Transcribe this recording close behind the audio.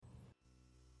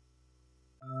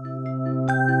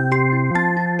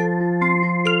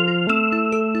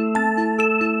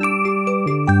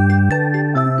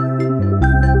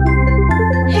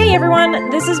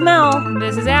This is Mel.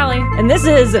 This is Allie. And this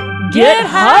is Get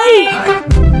Hype!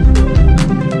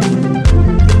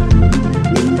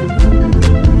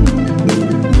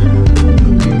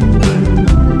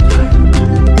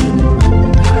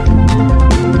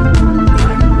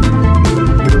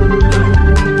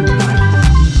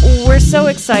 We're so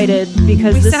excited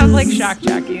because we this sound like shock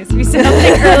jockeys. We sound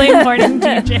like early morning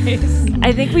DJs.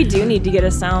 I think we do need to get a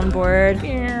soundboard.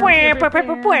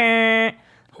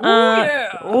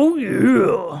 Oh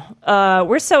yeah.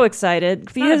 We're so excited.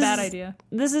 It's not a bad idea.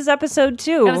 This is episode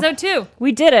 2. Episode 2.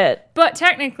 We did it. But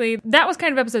technically, that was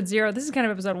kind of episode 0. This is kind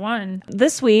of episode 1.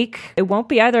 This week, it won't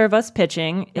be either of us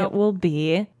pitching. Nope. It will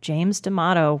be James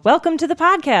D'Amato. Welcome to the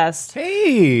podcast.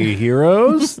 Hey,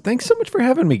 heroes. Thanks so much for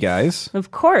having me, guys.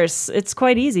 Of course. It's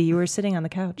quite easy. You were sitting on the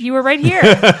couch. You were right here.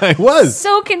 I was.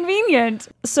 So convenient.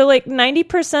 So like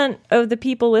 90% of the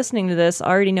people listening to this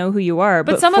already know who you are.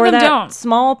 But some of for them that don't.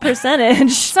 Small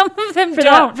percentage. Some of them for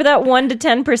don't. For that 1 to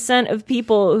 10% of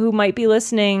people who might be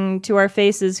listening to our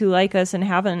faces who like us and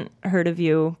haven't heard of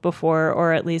you before,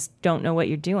 or at least don't know what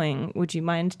you're doing, would you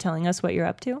mind telling us what you're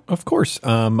up to? Of course.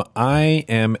 I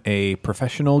am a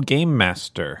professional game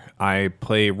master. I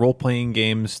play role-playing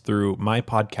games through my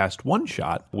podcast One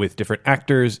Shot with different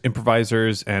actors,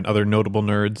 improvisers, and other notable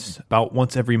nerds. About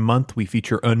once every month, we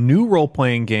feature a new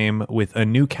role-playing game with a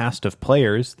new cast of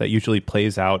players that usually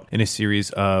plays out in a series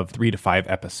of 3 to 5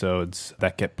 episodes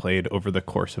that get played over the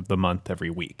course of the month every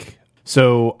week.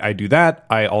 So I do that.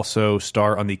 I also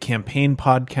star on the Campaign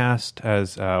podcast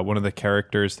as one of the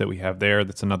characters that we have there.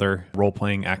 That's another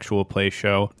role-playing actual play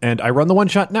show. And I run the One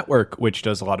Shot Network, which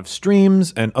does a lot of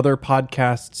streams and other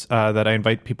podcasts that I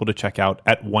invite people to check out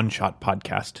at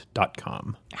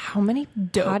oneshotpodcast.com. How many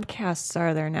podcasts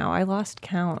are there now? I lost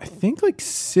count. I think like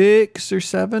 6 or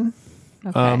 7.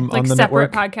 Okay. On like the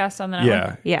separate network. podcasts on the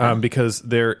network. Yeah. Because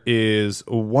there is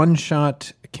One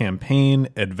Shot, Campaign,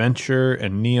 Adventure,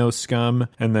 and Neo Scum,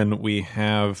 and then we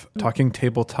have Talking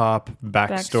Tabletop,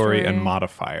 Backstory, and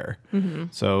Modifier. Mm-hmm.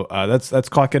 So that's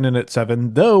clocking in at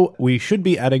 7. Though we should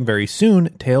be adding very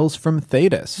soon Tales from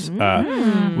Thetis,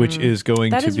 which is going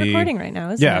that to is be recording right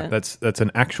now, isn't it? Yeah, that's an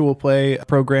actual play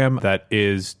program that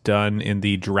is done in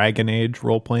the Dragon Age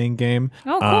role playing game.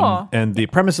 Oh, cool! And the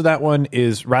premise of that one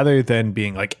is rather than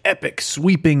being like epic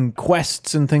sweeping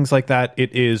quests and things like that,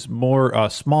 it is more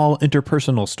small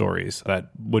interpersonal stories that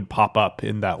would pop up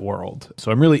in that world. So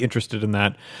I'm really interested in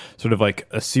that, sort of like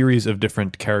a series of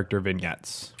different character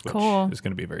vignettes, which is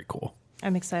going to be very cool.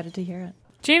 I'm excited to hear it.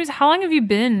 James, how long have you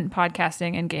been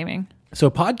podcasting and gaming? So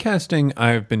podcasting,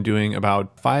 I've been doing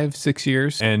about 5-6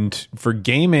 years. And for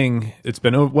gaming, it's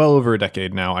been well over a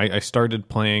decade now. I started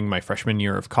playing my freshman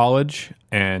year of college,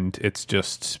 and it's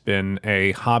just been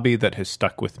a hobby that has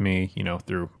stuck with me,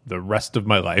 through the rest of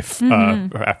my life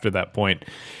after that point.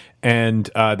 And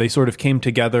they sort of came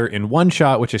together in One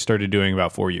Shot, which I started doing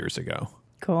about 4 years ago.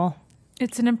 Cool.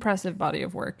 It's an impressive body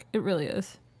of work. It really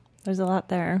is. There's a lot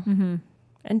there. Mm-hmm.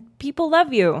 And people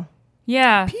love you.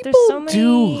 Yeah. People There's so many...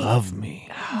 do love me.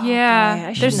 Yeah.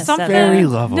 Boy, there's something very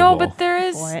lovable. No, but there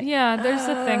is. Boy. Yeah, there's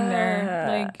a thing there.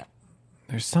 Like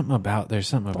there's something about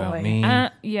me.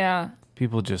 Yeah.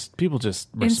 People just Insert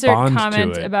respond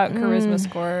comment to it. about charisma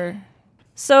score.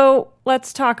 So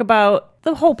let's talk about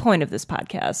the whole point of this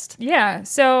podcast. Yeah.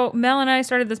 So Mel and I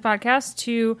started this podcast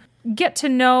to get to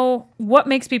know what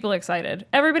makes people excited.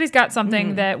 Everybody's got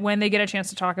something that when they get a chance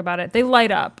to talk about it, they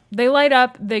light up.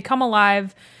 They come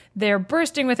alive. They're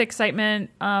bursting with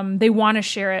excitement. They want to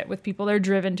share it with people. They're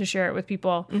driven to share it with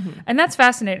people. And that's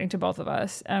fascinating to both of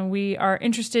us. And we are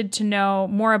interested to know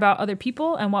more about other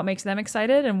people and what makes them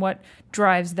excited and what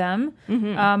drives them.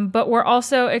 But we're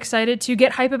also excited to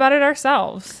get hype about it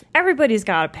ourselves. Everybody's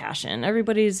got a passion.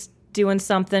 Everybody's doing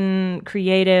something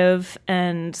creative,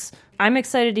 and I'm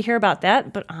excited to hear about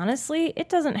that, but honestly, it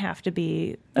doesn't have to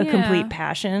be a complete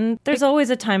passion. There's always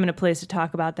a time and a place to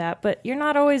talk about that, but you're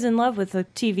not always in love with a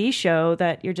TV show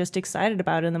that you're just excited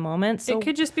about in the moment. So it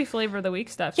could just be flavor of the week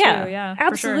stuff, too. Yeah,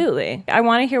 absolutely. Sure. I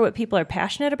want to hear what people are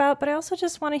passionate about, but I also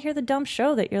just want to hear the dumb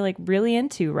show that you're like really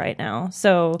into right now.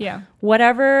 So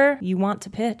whatever you want to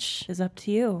pitch is up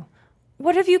to you.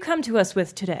 What have you come to us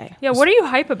with today? Yeah, what are you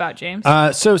hype about, James?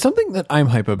 So something that I'm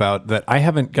hype about that I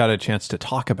haven't got a chance to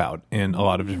talk about in a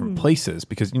lot of different places,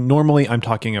 because normally I'm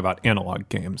talking about analog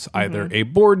games, either a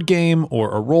board game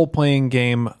or a role-playing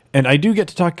game. And I do get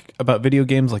to talk about video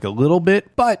games like a little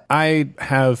bit, but I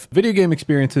have video game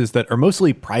experiences that are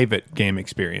mostly private game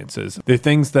experiences. They're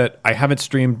things that I haven't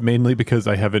streamed mainly because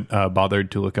I haven't bothered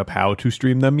to look up how to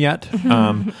stream them yet.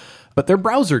 but they're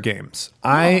browser games.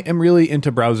 I am really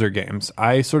into browser games.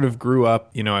 I sort of grew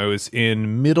up, I was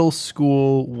in middle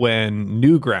school when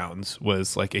Newgrounds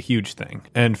was like a huge thing.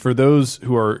 And for those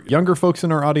who are younger folks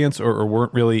in our audience or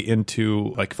weren't really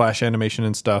into like Flash animation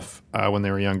and stuff when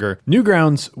they were younger,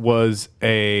 Newgrounds was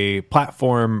a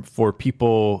platform for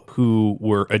people who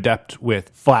were adept with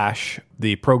Flash,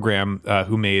 the program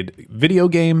who made video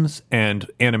games and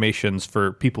animations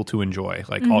for people to enjoy,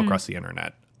 like all across the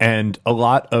internet. And a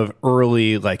lot of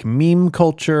early like meme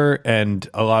culture and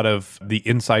a lot of the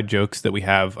inside jokes that we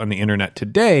have on the internet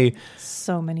today.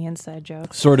 So many inside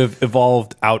jokes. Sort of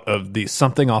evolved out of the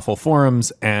Something Awful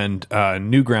forums and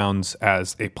Newgrounds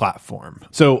as a platform.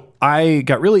 So I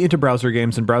got really into browser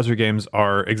games, and browser games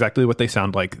are exactly what they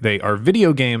sound like. They are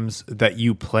video games that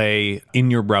you play in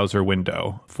your browser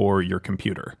window for your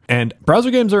computer. And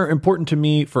browser games are important to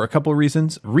me for a couple of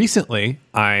reasons. Recently,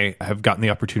 I have gotten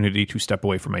the opportunity to step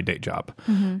away from my day job.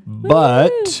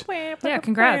 But Yeah,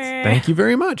 congrats. thank you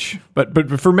very much.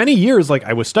 But for many years, like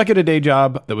I was stuck at a day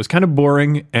job that was kind of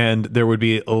boring, and there would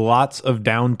be lots of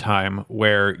downtime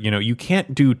where, you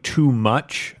can't do too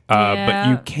much. But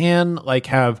you can like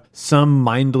have some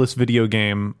mindless video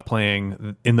game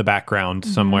playing in the background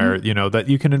somewhere, that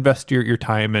you can invest your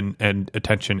time and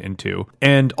attention into.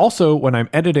 And also when I'm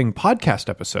editing podcast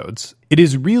episodes, it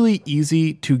is really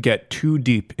easy to get too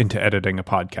deep into editing a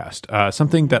podcast.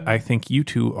 Something that I think you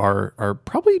two are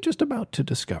probably just about to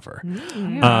discover,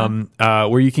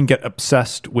 where you can get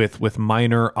obsessed with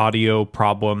minor audio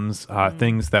problems,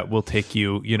 things that will take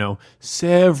you,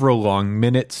 several long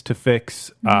minutes to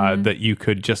fix, that you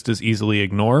could just as easily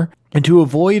ignore. And to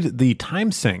avoid the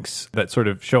time sinks that sort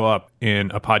of show up in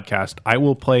a podcast, I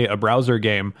will play a browser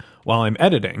game while I'm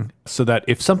editing so that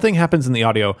if something happens in the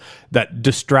audio that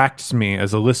distracts me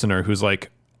as a listener who's like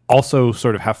also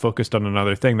sort of half focused on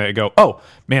another thing, that I go, oh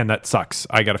man, that sucks,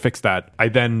 I got to fix that. I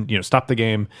then, stop the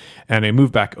game and I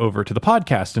move back over to the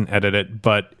podcast and edit it.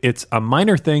 But it's a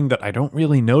minor thing that I don't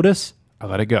really notice. I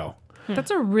let it go.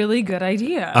 That's a really good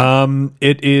idea.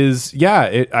 It is,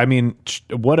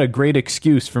 what a great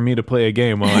excuse for me to play a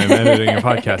game while I'm editing a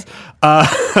podcast.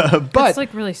 But that's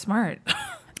like really smart.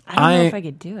 I don't know if I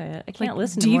could do it. I can't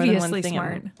listen to more than one thing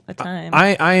at a time.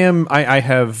 I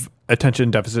have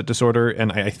attention deficit disorder,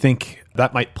 and I think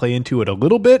that might play into it a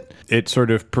little bit. It sort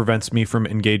of prevents me from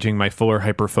engaging my fuller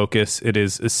hyperfocus. It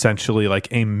is essentially like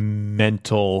a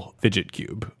mental fidget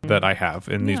cube that I have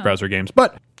in these browser games.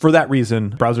 But for that reason,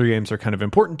 browser games are kind of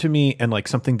important to me and like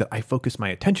something that I focus my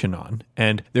attention on.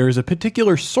 And there is a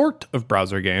particular sort of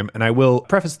browser game, and I will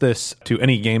preface this to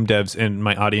any game devs in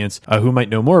my audience who might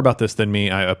know more about this than me.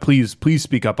 Please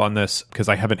speak up on this because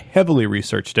I haven't heavily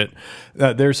researched it.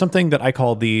 There's something that I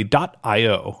call the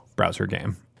 .io browser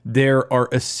game. There are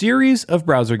a series of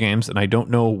browser games, and I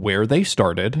don't know where they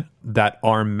started, that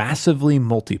are massively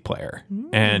multiplayer.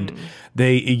 And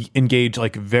they engage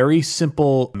like very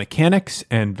simple mechanics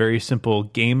and very simple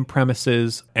game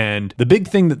premises. And the big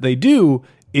thing that they do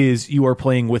is you are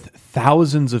playing with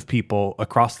thousands of people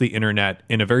across the internet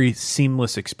in a very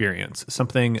seamless experience,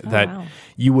 something that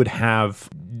you would have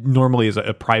normally as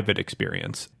a private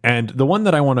experience. And the one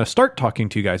that I want to start talking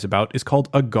to you guys about is called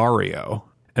Agar.io.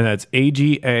 And that's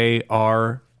Agar.io.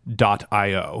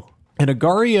 And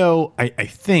Agar.io, I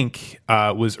think,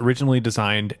 was originally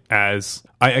designed as,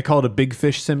 I call it a big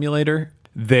fish simulator.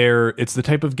 It's the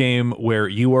type of game where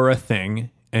you are a thing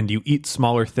and you eat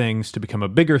smaller things to become a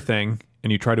bigger thing,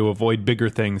 and you try to avoid bigger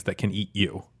things that can eat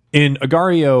you. In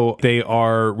Agar.io, they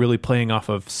are really playing off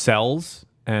of cells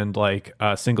and like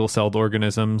single-celled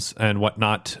organisms and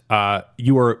whatnot.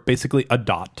 You are basically a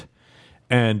dot.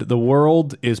 And the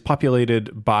world is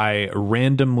populated by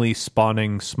randomly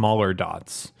spawning smaller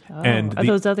dots. Oh, and are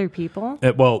those other people?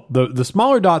 The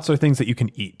smaller dots are things that you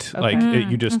can eat. Okay.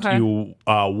 Like you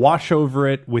wash over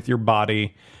it with your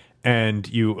body, and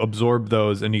you absorb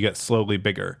those, and you get slowly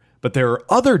bigger. But there are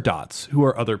other dots who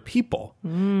are other people.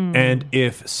 And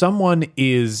if someone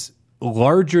is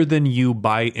larger than you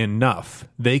by enough,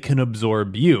 they can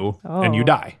absorb you and you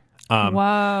die.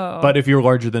 Wow. But if you're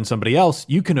larger than somebody else,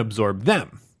 you can absorb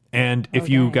them. And if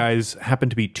you guys happen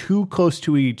to be too close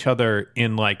to each other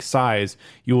in like size,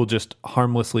 you will just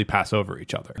harmlessly pass over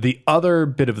each other. The other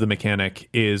bit of the mechanic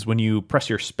is when you press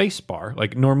your space bar,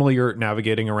 like normally you're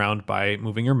navigating around by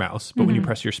moving your mouse, but when you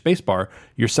press your space bar,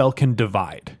 your cell can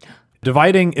divide.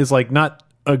 Dividing is like not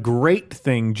a great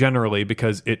thing generally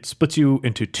because it splits you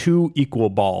into two equal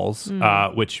balls,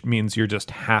 which means you're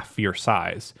just half your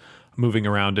size, moving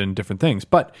around in different things.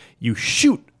 But you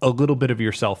shoot a little bit of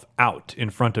yourself out in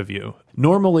front of you.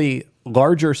 Normally,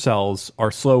 larger cells are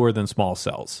slower than small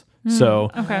cells. So,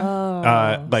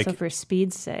 Okay. So for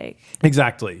speed's sake.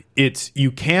 exactly.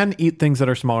 You can eat things that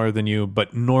are smaller than you,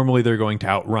 but normally they're going to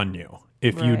outrun you.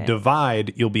 If you Right.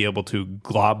 divide, you'll be able to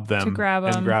glob them To grab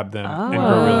and 'em. grab them and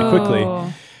grow really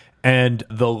quickly. And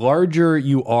the larger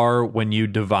you are when you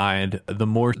divide, the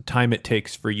more time it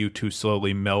takes for you to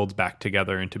slowly meld back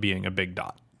together into being a big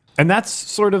dot. And that's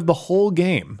sort of the whole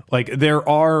game. Like, there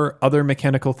are other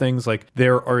mechanical things. Like,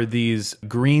 there are these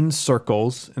green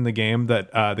circles in the game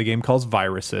that the game calls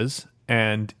viruses.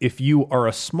 And if you are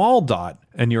a small dot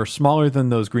and you're smaller than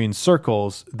those green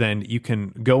circles, then you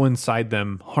can go inside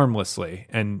them harmlessly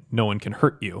and no one can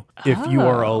hurt you. If you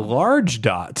are a large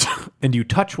dot and you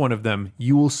touch one of them,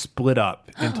 you will split up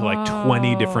into like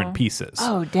 20 different pieces.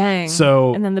 Oh, dang.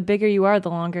 So- and then the bigger you are, the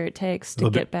longer it takes to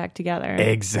get back together.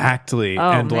 Exactly.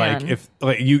 Oh, and man. like, if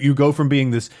like you go from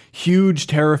being this huge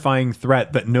terrifying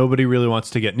threat that nobody really wants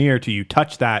to get near to you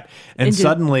touch that and Into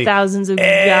suddenly thousands of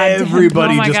goddamn-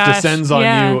 everybody Oh my just gosh, descends on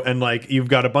yeah. you, and like you've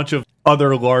got a bunch of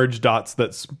other large dots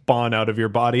that spawn out of your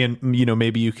body, and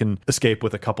maybe you can escape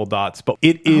with a couple dots, but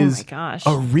it is gosh.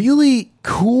 a really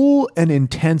cool and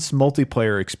intense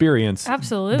multiplayer experience.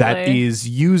 Absolutely. That is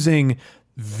using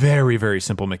very, very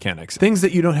simple mechanics. Things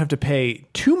that you don't have to pay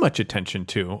too much attention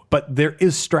to, but there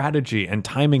is strategy and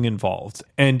timing involved,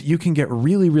 and you can get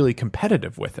really, really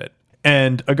competitive with it.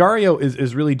 And Agario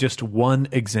is really just one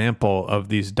example of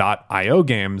these .io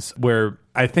games where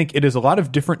I think it is a lot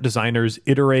of different designers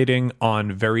iterating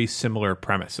on very similar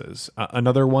premises.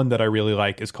 Another one that I really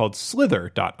like is called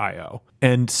Slither.io.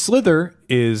 And Slither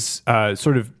is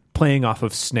sort of playing off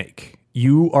of Snake.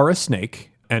 You are a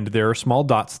snake, and there are small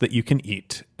dots that you can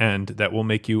eat, and that will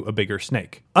make you a bigger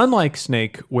snake. Unlike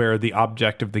Snake, where the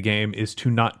object of the game is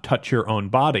to not touch your own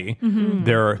body,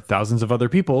 there are thousands of other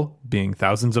people being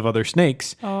thousands of other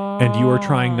snakes, and you are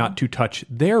trying not to touch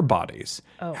their bodies.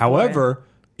 However,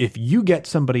 if you get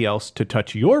somebody else to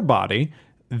touch your body,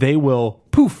 they will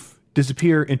poof,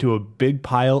 disappear into a big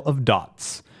pile of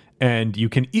dots. And you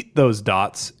can eat those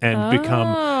dots and become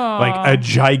like a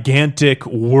gigantic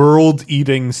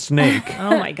world-eating snake.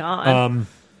 Oh my god.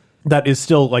 That is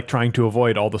still like trying to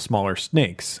avoid all the smaller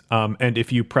snakes. And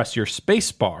if you press your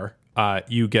space bar,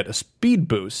 you get a speed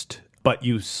boost, but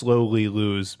you slowly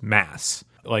lose mass.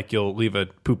 Like you'll leave a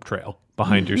poop trail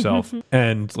behind yourself.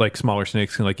 And like smaller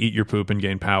snakes can like eat your poop and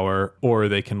gain power, or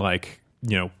they can like,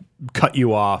 cut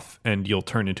you off and you'll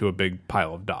turn into a big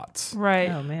pile of dots.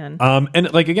 Right. Oh man.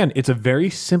 And like, again, it's a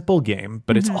very simple game,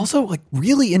 but it's also like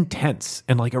really intense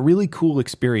and like a really cool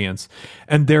experience.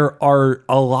 And there are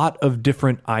a lot of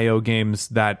different IO games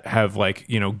that have like,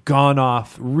 gone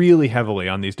off really heavily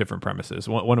on these different premises.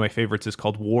 One of my favorites is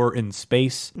called War in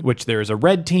Space, which there's a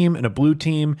red team and a blue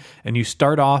team, and you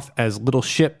start off as little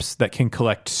ships that can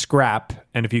collect scrap.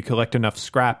 And if you collect enough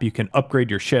scrap, you can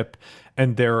upgrade your ship.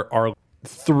 And there are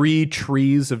 3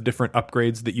 trees of different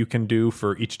upgrades that you can do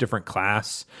for each different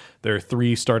class. There are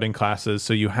 3 starting classes,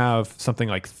 so you have something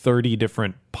like 30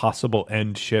 different possible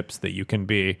end ships that you can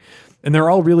be. And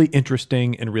they're all really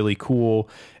interesting and really cool.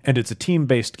 And it's a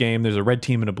team-based game. There's a red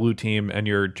team and a blue team, and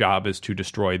your job is to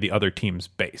destroy the other team's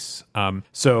base.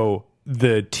 So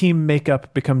the team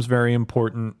makeup becomes very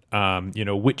important.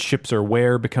 Which ships are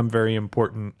where become very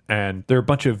important. And there are a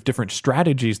bunch of different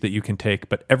strategies that you can take,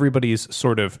 but everybody's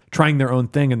sort of trying their own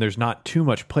thing, and there's not too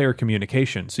much player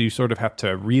communication. So you sort of have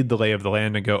to read the lay of the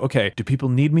land and go, okay, do people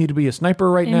need me to be a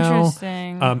sniper right now?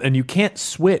 Interesting. And you can't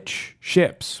switch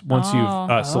ships once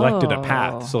you've selected a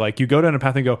path. So like you go down a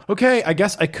path and go, okay, I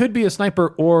guess I could be a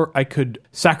sniper, or I could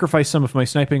sacrifice some of my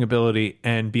sniping ability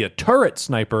and be a turret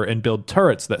sniper and build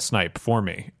turrets that snipe for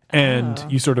me. And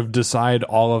you sort of decide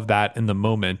all of that in the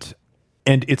moment.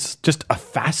 And it's just a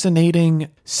fascinating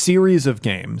series of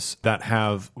games that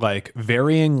have like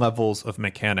varying levels of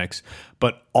mechanics,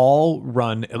 but all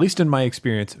run, at least in my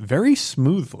experience, very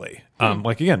smoothly.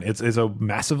 Like, again, it's a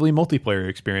massively multiplayer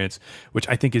experience, which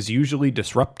I think is usually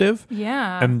disruptive.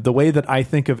 Yeah. And the way that I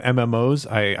think of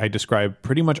MMOs, I describe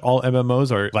pretty much all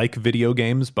MMOs are like video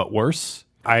games, but worse.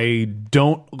 I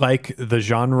don't like the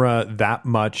genre that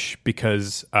much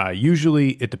because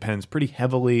usually it depends pretty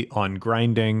heavily on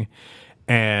grinding,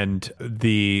 and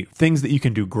the things that you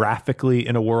can do graphically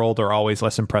in a world are always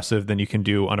less impressive than you can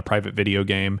do on a private video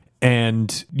game.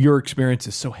 And your experience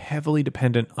is so heavily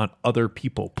dependent on other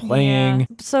people playing.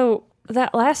 So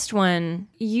That last one,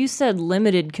 you said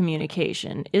limited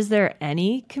communication. Is there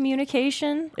any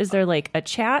communication? Is there like a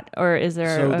chat or is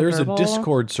there there's verbal? a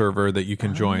Discord server that you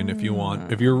can join if you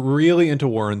want. If you're really into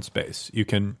War and Space, you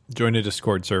can join a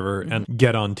Discord server and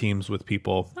get on teams with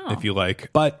people if you like.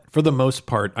 But for the most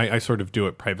part, I sort of do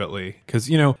it privately because,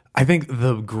 you know, I think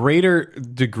the greater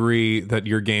degree that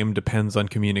your game depends on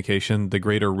communication, the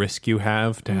greater risk you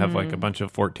have to have like a bunch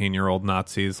of 14-year-old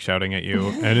Nazis shouting at you.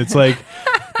 And it's like,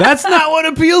 that's not what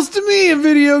appeals to me in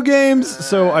video games.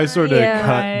 So I sort of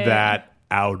cut that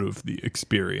out of the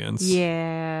experience.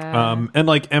 Yeah. And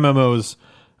like MMOs,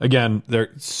 again,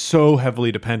 they're so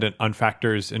heavily dependent on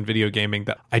factors in video gaming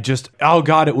that oh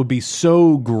God, it would be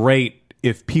so great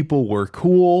if people were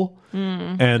cool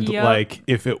and like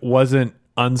if it wasn't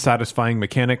unsatisfying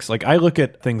mechanics. Like I look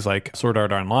at things like Sword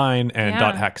Art Online and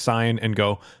Dot Hack Sign and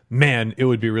go, man, it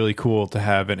would be really cool to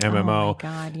have an MMO. Oh my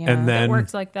God, yeah. And then It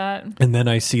works like that. and then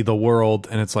I see the world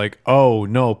and it's like, oh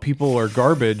no, people are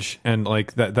garbage, and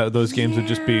like that those games would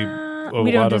just be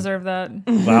We don't deserve that.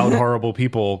 loud, horrible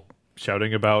people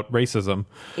shouting about racism.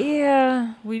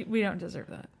 Yeah. We don't deserve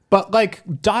that. But like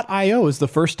 .io is the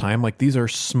first time, like these are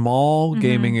small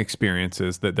gaming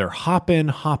experiences that they're hop in,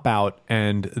 hop out,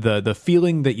 and the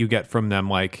feeling that you get from them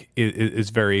like is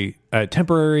very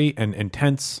temporary and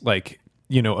intense. Like,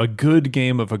 you know, a good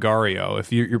game of Agario,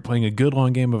 if you're playing a good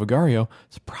long game of Agario,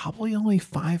 it's probably only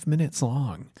 5 minutes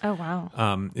long. Oh,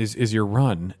 wow. Is your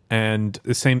run. And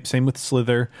the same with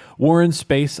Slither. War in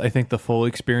Space, I think the full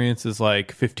experience is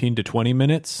like 15 to 20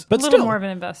 minutes. But A little still, more of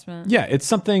an investment. yeah, it's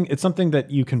something that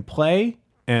you can play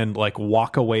and like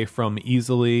walk away from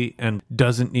easily and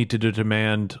doesn't need to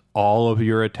demand all of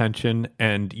your attention,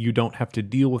 and you don't have to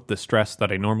deal with the stress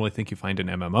that I normally think you find in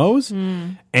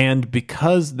MMOs. And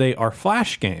because they are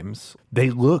Flash games, they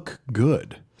look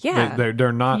good. Yeah.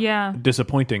 They're not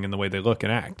disappointing in the way they look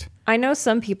and act. I know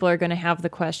some people are going to have the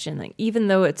question, like, even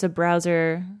though it's a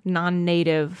browser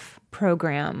non-native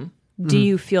program, do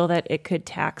you feel that it could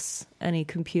tax any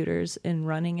computers in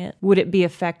running it? Would it be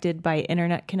affected by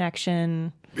internet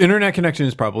connection? Internet connection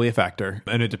is probably a factor,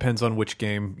 and it depends on which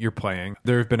game you're playing.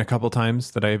 There have been a couple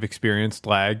times that I have experienced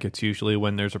lag. It's usually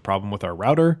when there's a problem with our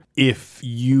router. If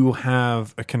you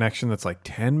have a connection that's like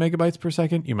 10 megabytes per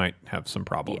second, you might have some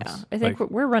problems. Yeah, I think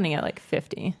we're running at like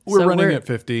 50. We're running at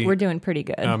 50. We're doing pretty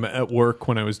good. At work,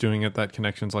 when I was doing it, that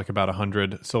connection's like about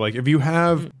 100. So like if you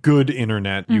have good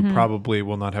internet, you probably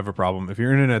will not have a problem. If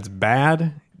your internet's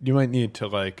bad, you might need to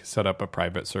like set up a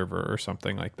private server or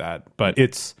something like that. But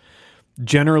it's,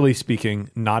 generally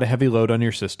speaking, not a heavy load on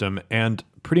your system, and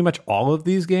pretty much all of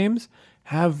these games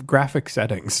have graphic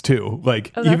settings too.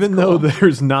 Like, even though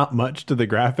there's not much to the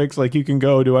graphics, like you can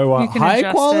go, do I want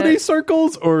high quality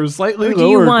circles or slightly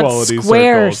lower quality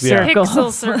square circles?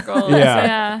 Pixel circles.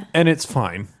 Yeah. And it's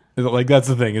fine. Like, that's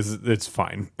the thing, is it's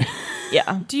fine.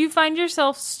 Yeah. Do you find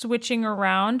yourself switching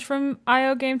around from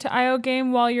IO game to IO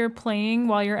game while you're playing,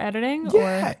 while you're editing?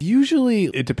 Yeah. Or? Usually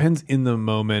it depends in the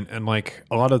moment, and like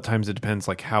a lot of times it depends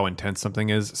like how intense something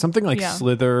is. Something like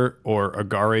Slither or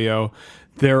Agario,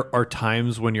 there are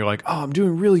times when you're like, oh, I'm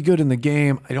doing really good in the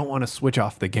game, I don't want to switch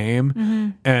off the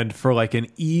game. And for like an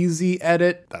easy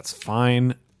edit, that's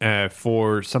fine.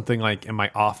 For something like in my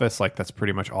office, like that's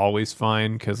pretty much always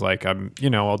fine, because like I'm,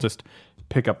 I'll just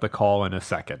pick up the call in a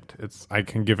second. I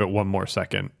can give it one more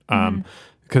second,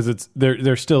 because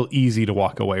they're still easy to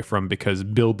walk away from, because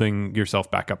building yourself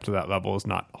back up to that level is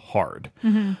not hard.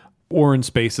 War in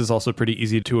Space is also pretty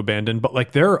easy to abandon, but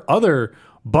like there are other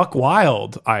buck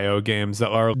wild IO games that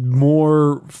are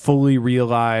more fully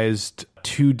realized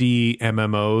 2D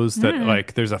MMOs that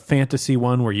like there's a fantasy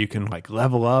one where you can like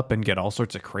level up and get all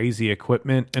sorts of crazy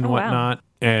equipment and whatnot. Wow.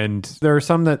 And there are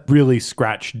some that really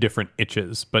scratch different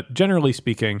itches, but generally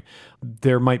speaking,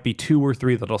 there might be 2 or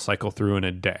 3 that'll cycle through in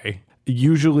a day.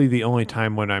 Usually the only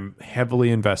time when I'm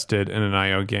heavily invested in an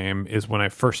IO game is when I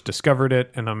first discovered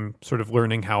it and I'm sort of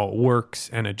learning how it works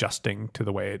and adjusting to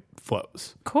the way it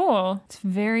flows. Cool. It's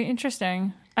very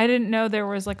interesting. I didn't know there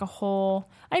was like a whole...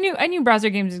 I knew browser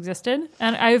games existed,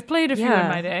 and I've played a few in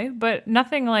my day, but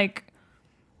nothing like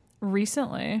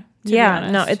recently. To be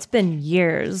honest. No, it's been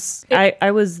years.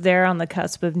 I was there on the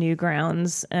cusp of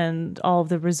Newgrounds and all of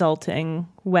the resulting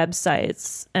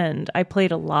websites, and I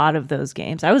played a lot of those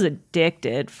games. I was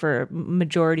addicted for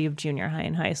majority of junior high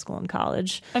and high school and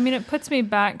college. I mean, it puts me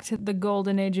back to the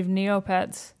golden age of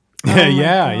Neopets. To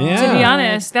be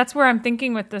honest, that's where I'm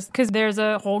thinking with this, because there's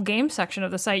a whole game section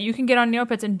of the site. You can get on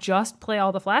Neopets and just play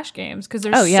all the Flash games, because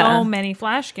there's so many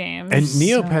Flash games. And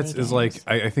Neopets is like,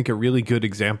 I think, a really good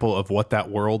example of what that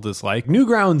world is like.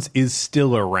 Newgrounds is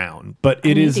still around, but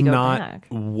it is not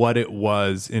what it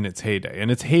was in its heyday. In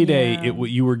its heyday,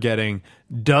 you were getting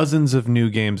dozens of new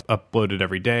games uploaded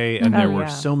every day, and there were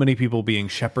so many people being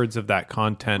shepherds of that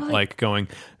content, like going,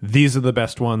 these are the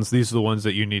best ones, these are the ones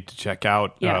that you need to check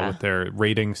out with their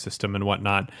rating system and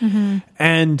whatnot.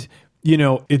 And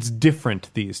it's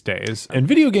different these days, and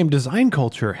video game design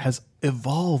culture has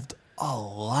evolved a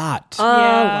lot. A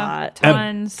lot.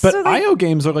 Tons. But IO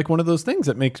games are like one of those things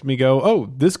that makes me go,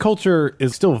 oh, this culture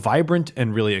is still vibrant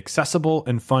and really accessible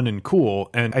and fun and cool.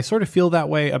 And I sort of feel that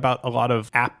way about a lot of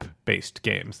app-based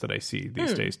games that I see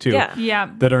these days too.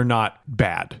 Yeah. That are not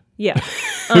bad. Yeah.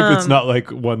 If it's not like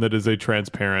one that is a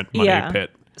transparent money pit.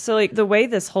 So like the way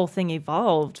this whole thing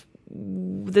evolved,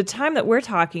 the time that we're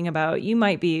talking about,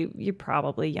 you're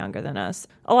probably younger than us.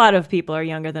 A lot of people are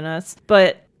younger than us.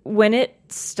 But when it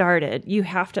started, you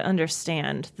have to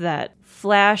understand that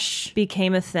Flash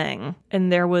became a thing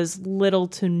and there was little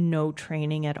to no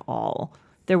training at all.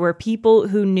 There were people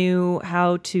who knew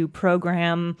how to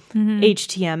program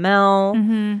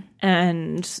HTML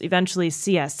and eventually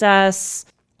CSS,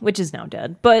 which is now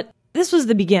dead. But this was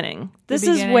the beginning. This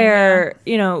is where,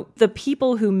 the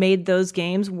people who made those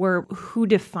games were who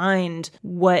defined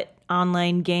what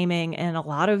online gaming and a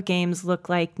lot of games look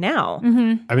like now. I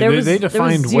mean, they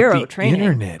defined what the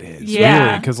internet is,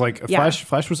 really, because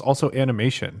Flash was also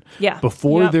animation.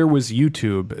 Before there was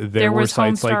YouTube, there were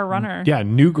sites like Runner.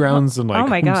 Newgrounds and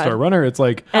Homestar Runner. It's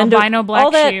like albino black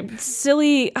all sheep, that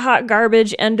silly hot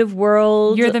garbage, End of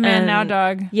World. You're the man now,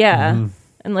 dog. Yeah,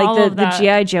 and like the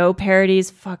GI Joe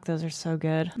parodies. Fuck, those are so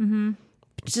good.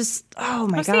 Just oh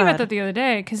my god! I was thinking about that the other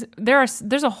day, because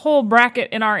there's a whole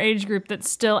bracket in our age group that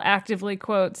still actively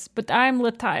quotes, but I'm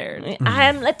tired.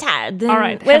 I'm tired. All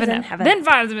right, then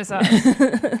vibes massage.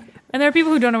 And there are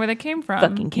people who don't know where they came from.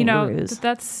 Fucking kangaroos.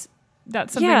 That's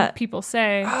something people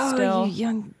say still. You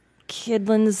young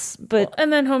kidlins, but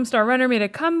and then Homestar Runner made a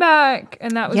comeback,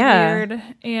 and that was weird.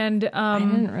 And I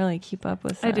didn't really keep up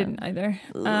with that. I didn't either.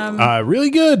 Really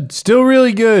good, still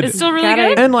really good. It's still really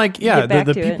good. And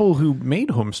the people who made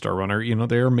Homestar Runner,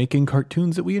 they are making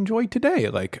cartoons that we enjoy today.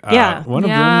 Like one of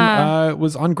them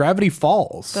was on Gravity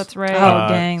Falls. That's right. Oh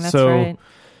dang, that's right.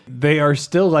 They are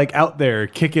still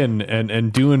kicking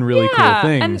and doing really cool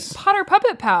things. And Potter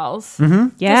Puppet Pals.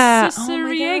 Yeah, the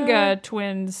Ciceriega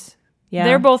twins. Yeah.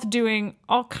 They're both doing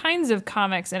all kinds of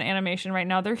comics and animation right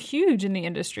now. They're huge in the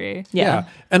industry. Yeah.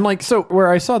 And so where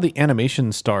I saw the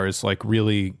animation stars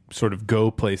really sort of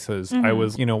go places, I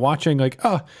was, watching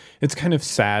it's kind of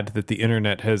sad that the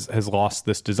internet has lost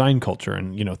this design culture.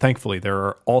 And, thankfully there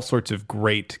are all sorts of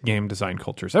great game design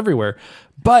cultures everywhere.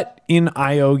 But in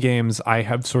IO games, I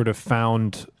have sort of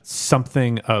found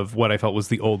something of what I felt was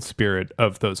the old spirit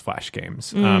of those Flash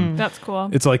games. That's cool.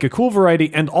 It's like a cool variety.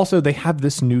 And also they have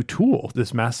this new tool,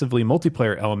 this massively multiplayer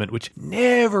element, which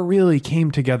never really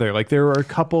came together. There were a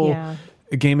couple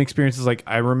game experiences.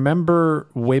 I remember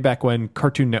way back when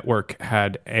Cartoon Network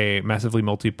had a massively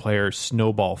multiplayer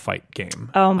snowball fight game.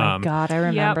 Oh my God, I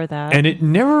remember that. And it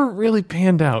never really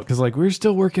panned out because we were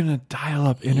still working a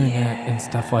dial-up internet and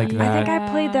stuff like that. I think I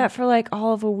played that for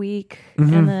all of a week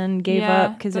and then gave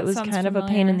up because it was kind of a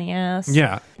pain in the ass.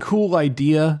 Yeah. Cool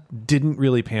idea. Didn't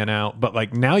really pan out.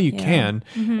 But now you can.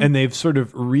 And they've sort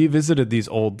of revisited these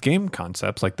old game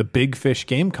concepts, like the Big Fish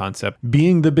game concept.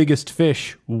 Being the biggest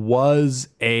fish was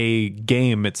a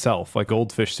game itself, like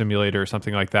Goldfish Simulator or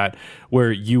something like that,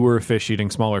 where you were a fish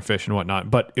eating smaller fish and whatnot,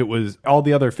 but it was all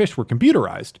the other fish were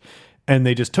computerized. And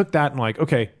they just took that and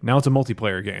okay, now it's a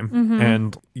multiplayer game.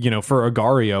 And, for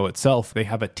Agario itself, they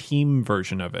have a team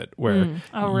version of it where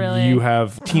you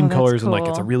have team colors and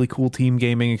it's a really cool team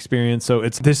gaming experience. So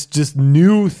it's this just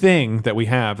new thing that we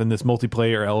have in this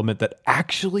multiplayer element that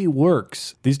actually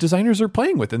works. These designers are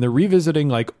playing with, and they're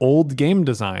revisiting old game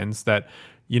designs that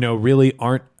really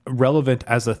aren't relevant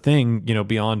as a thing,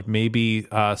 beyond maybe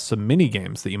some mini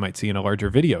games that you might see in a larger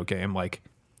video game.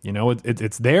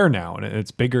 It's there now, and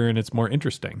it's bigger and it's more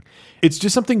interesting. It's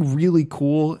just something really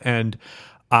cool, and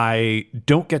I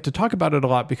don't get to talk about it a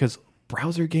lot because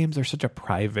browser games are such a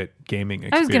private gaming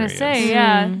experience. I was going to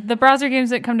say, the browser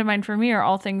games that come to mind for me are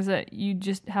all things that you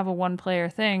just have a one-player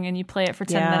thing, and you play it for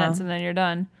 10 minutes, and then you're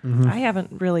done. I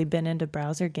haven't really been into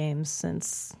browser games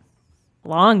since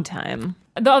long time.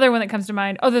 The other one that comes to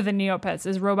mind, other than Neopets,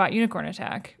 is Robot Unicorn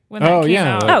Attack. When that came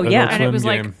out. And it was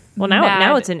game. Well,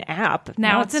 now it's an app.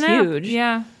 Now it's an huge.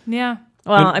 app. Yeah.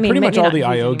 Well, And I mean, pretty much maybe all not the huge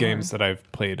IO anymore. games that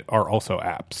I've played are also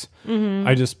apps.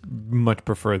 I just much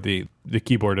prefer the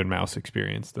keyboard and mouse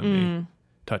experience than the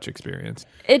touch experience.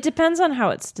 It depends on how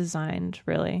it's designed,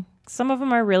 really. Some of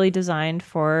them are really designed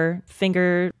for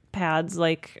finger pads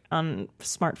like on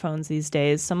smartphones these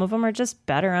days. Some of them are just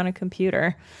better on a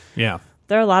computer. Yeah.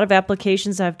 There are a lot of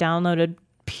applications I've downloaded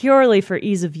purely for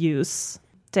ease of use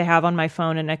to have on my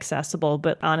phone and accessible,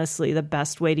 but honestly, the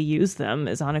best way to use them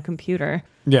is on a computer.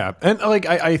 Yeah. And like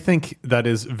I think that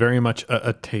is very much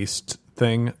a taste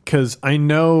thing, because I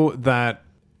know that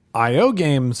IO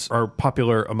games are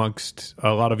popular amongst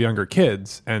a lot of younger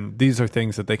kids, and these are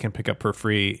things that they can pick up for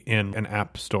free in an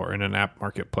app store, in an app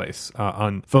marketplace,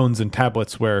 on phones and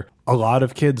tablets, where a lot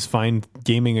of kids find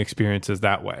gaming experiences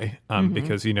that way,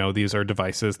 because, you know, these are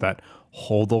devices that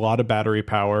hold a lot of battery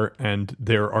power, and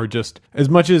there are just, as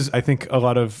much as I think a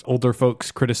lot of older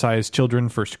folks criticize children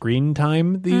for screen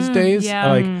time these days,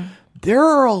 like, there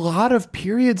are a lot of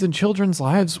periods in children's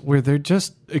lives where they're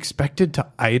just expected to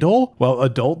idle while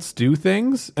adults do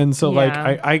things. And so, like,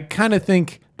 I kind of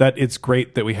think that it's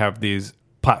great that we have these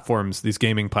platforms, these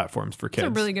gaming platforms for kids.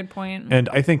 That's a really good point. And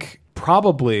I think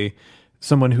probably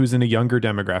someone who's in a younger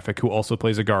demographic who also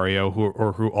plays Agario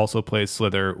or who also plays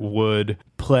Slither would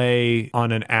play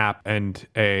on an app and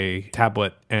a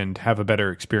tablet and have a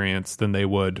better experience than they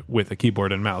would with a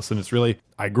keyboard and mouse. And it's really,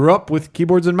 I grew up with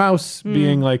keyboards and mouse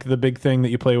being like the big thing that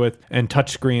you play with, and touch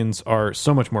screens are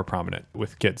so much more prominent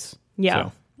with kids. Yeah.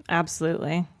 So.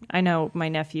 Absolutely. I know my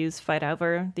nephews fight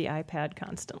over the iPad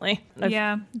constantly.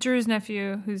 Yeah. Drew's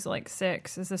nephew, who's like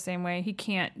 6, is the same way. He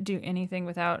can't do anything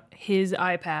without his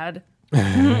iPad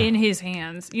in his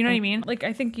hands. You know what I mean? Like,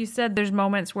 I think you said there's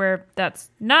moments where that's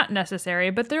not necessary,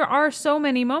 but there are so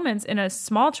many moments in a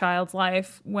small child's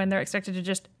life when they're expected to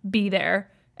just be there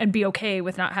and be okay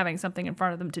with not having something in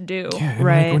front of them to do. Yeah, and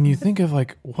Right. like when you think of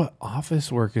like what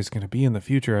office work is going to be in the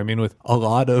future, I mean, with a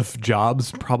lot of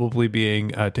jobs probably being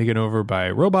taken over by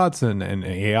robots and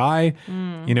AI,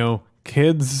 you know,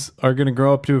 kids are going to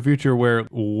grow up to a future where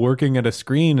working at a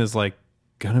screen is like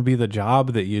going to be the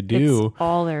job that you do. It's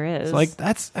all there is. It's like,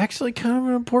 that's actually kind of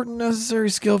an important necessary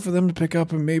skill for them to pick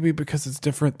up, and maybe because it's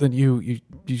different than you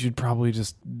should probably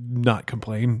just not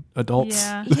complain, adults.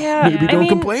 Yeah. Yeah, Maybe don't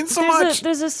complain so much.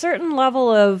 There's a certain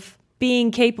level of being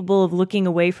capable of looking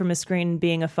away from a screen and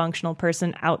being a functional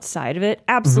person outside of it.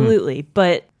 Absolutely.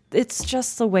 But it's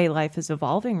just the way life is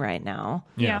evolving right now.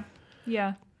 Yeah.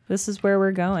 This is where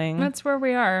we're going. That's where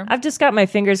we are. I've just got my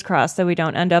fingers crossed that we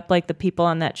don't end up like the people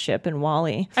on that ship in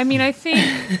Wall-E. I mean, I think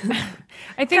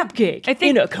Cupcake I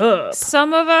think in a cup.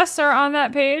 some of us are on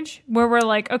that page where we're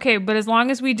like, okay, but as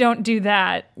long as we don't do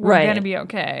that, we're Right. going to be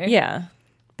okay. Yeah.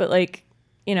 But like,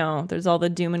 you know, there's all the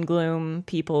doom and gloom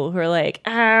people who are like,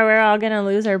 we're all going to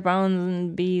lose our bones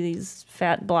and be these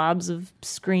fat blobs of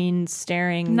screen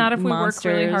staring Not if monsters. we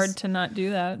work really hard to not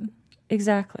do that.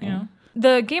 Exactly. You know?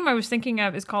 The game I was thinking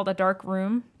of is called A Dark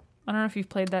Room. I don't know if you've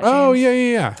played that Oh,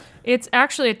 game. yeah. It's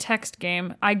actually a text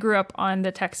game. I grew up on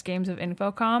the text games of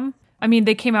Infocom. I mean,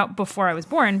 they came out before I was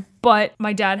born, but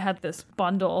my dad had this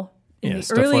bundle in the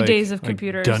stuff early like- days of like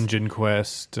computers. Dungeon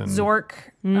Quest and Zork,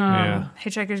 Yeah.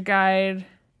 Hitchhiker's Guide,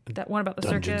 that one about the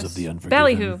Dungeons circus. of the Unforgiven.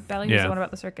 Ballyhoo is Yeah. the one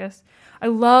about the circus. I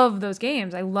love those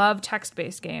games. I love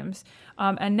text-based games.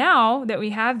 And now that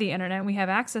we have the internet, we have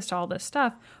access to all this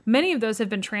stuff, many of those have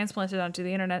been transplanted onto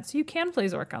the internet, so you can play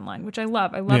Zork online, which I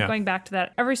love. I love Yeah. going back to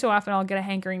that. Every so often I'll get a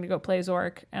hankering to go play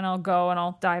Zork, and I'll go and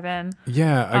I'll dive in.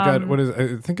 Yeah, I got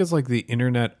I think it's like the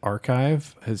Internet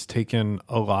Archive has taken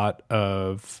a lot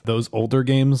of those older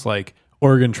games. Like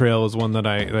Oregon Trail is one that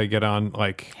I get on.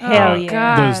 Like Hell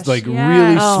yeah. those like Gosh,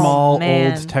 really yes. small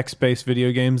man. old text-based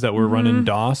video games that were run in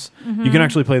DOS. You can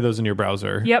actually play those in your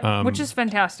browser. Yep, which is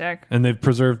fantastic. And they've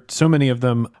preserved so many of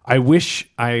them. I wish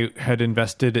I had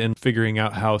invested in figuring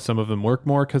out how some of them work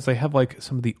more, because they have like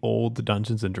some of the old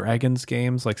Dungeons and Dragons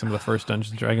games, like some of the first Dungeons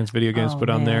and Dragons video games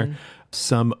put on there.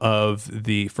 Some of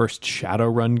the first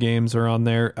Shadowrun games are on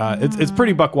there. It's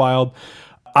pretty buck wild.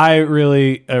 I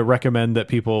really recommend that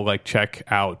people like check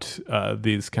out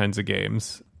these kinds of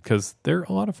games because they're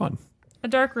a lot of fun. A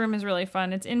Dark Room is really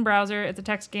fun. It's in browser. It's a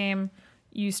text game.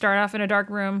 You start off in a dark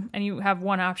room and you have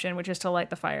one option, which is to light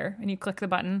the fire. And you click the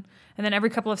button. And then every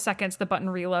couple of seconds, the button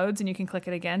reloads and you can click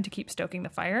it again to keep stoking the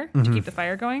fire, to keep the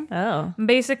fire going. Oh. And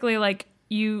basically, like,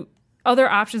 other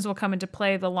options will come into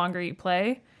play the longer you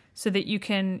play, so that you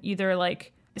can either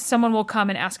like, someone will come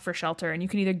and ask for shelter and you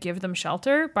can either give them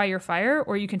shelter by your fire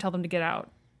or you can tell them to get out.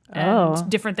 And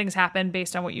different things happen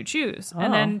based on what you choose.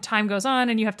 And then time goes on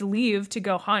and you have to leave to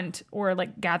go hunt or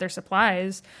like gather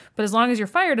supplies. But as long as your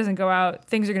fire doesn't go out,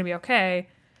 things are going to be okay.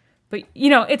 But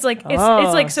it's like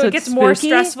so it gets it's more spooky?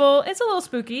 stressful. It's a little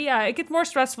spooky. Yeah, it gets more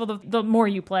stressful the more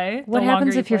you play. What the happens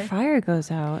longer you if your play. fire goes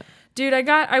out? Dude,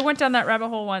 I went down that rabbit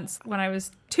hole once when I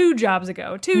was 2 day jobs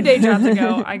ago.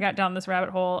 I got down this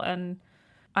rabbit hole and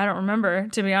I don't remember,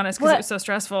 to be honest, because it was so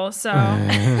stressful. So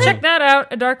check that out,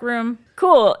 A Dark Room.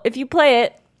 Cool. If you play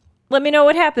it, let me know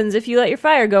what happens if you let your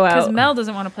fire go out. Because Mel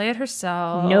doesn't want to play it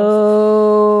herself.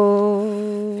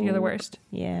 No. You're the worst.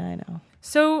 Yeah, I know.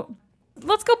 So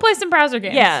let's go play some browser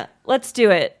games. Yeah, let's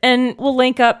do it. And we'll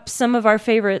link up some of our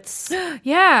favorites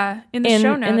Yeah, in the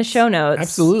show notes. in the show notes.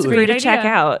 Absolutely. For you to Great check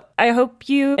idea. out. I hope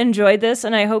you enjoyed this,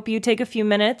 and I hope you take a few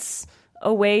minutes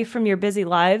away from your busy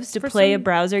lives to play a some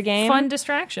browser game. Fun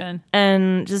distraction.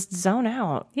 And just zone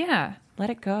out. Yeah. Let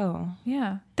it go.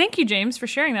 Yeah. Thank you, James, for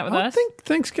sharing that with us.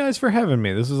 Thanks, guys, for having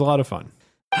me. This was a lot of fun.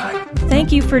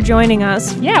 Thank you for joining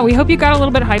us. Yeah, we hope you got a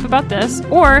little bit hype about this,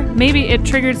 or maybe it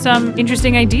triggered some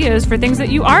interesting ideas for things that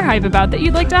you are hype about that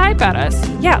you'd like to hype at us.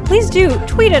 Yeah, please do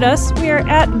tweet at us. We are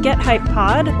at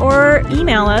GetHypePod, or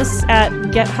email us at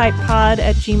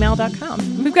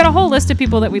gethypepod@gmail.com. We've got a whole list of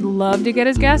people that we'd love to get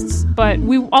as guests, but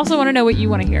we also want to know what you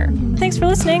want to hear. Thanks for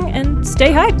listening, and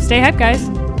stay hyped. Stay hype, guys.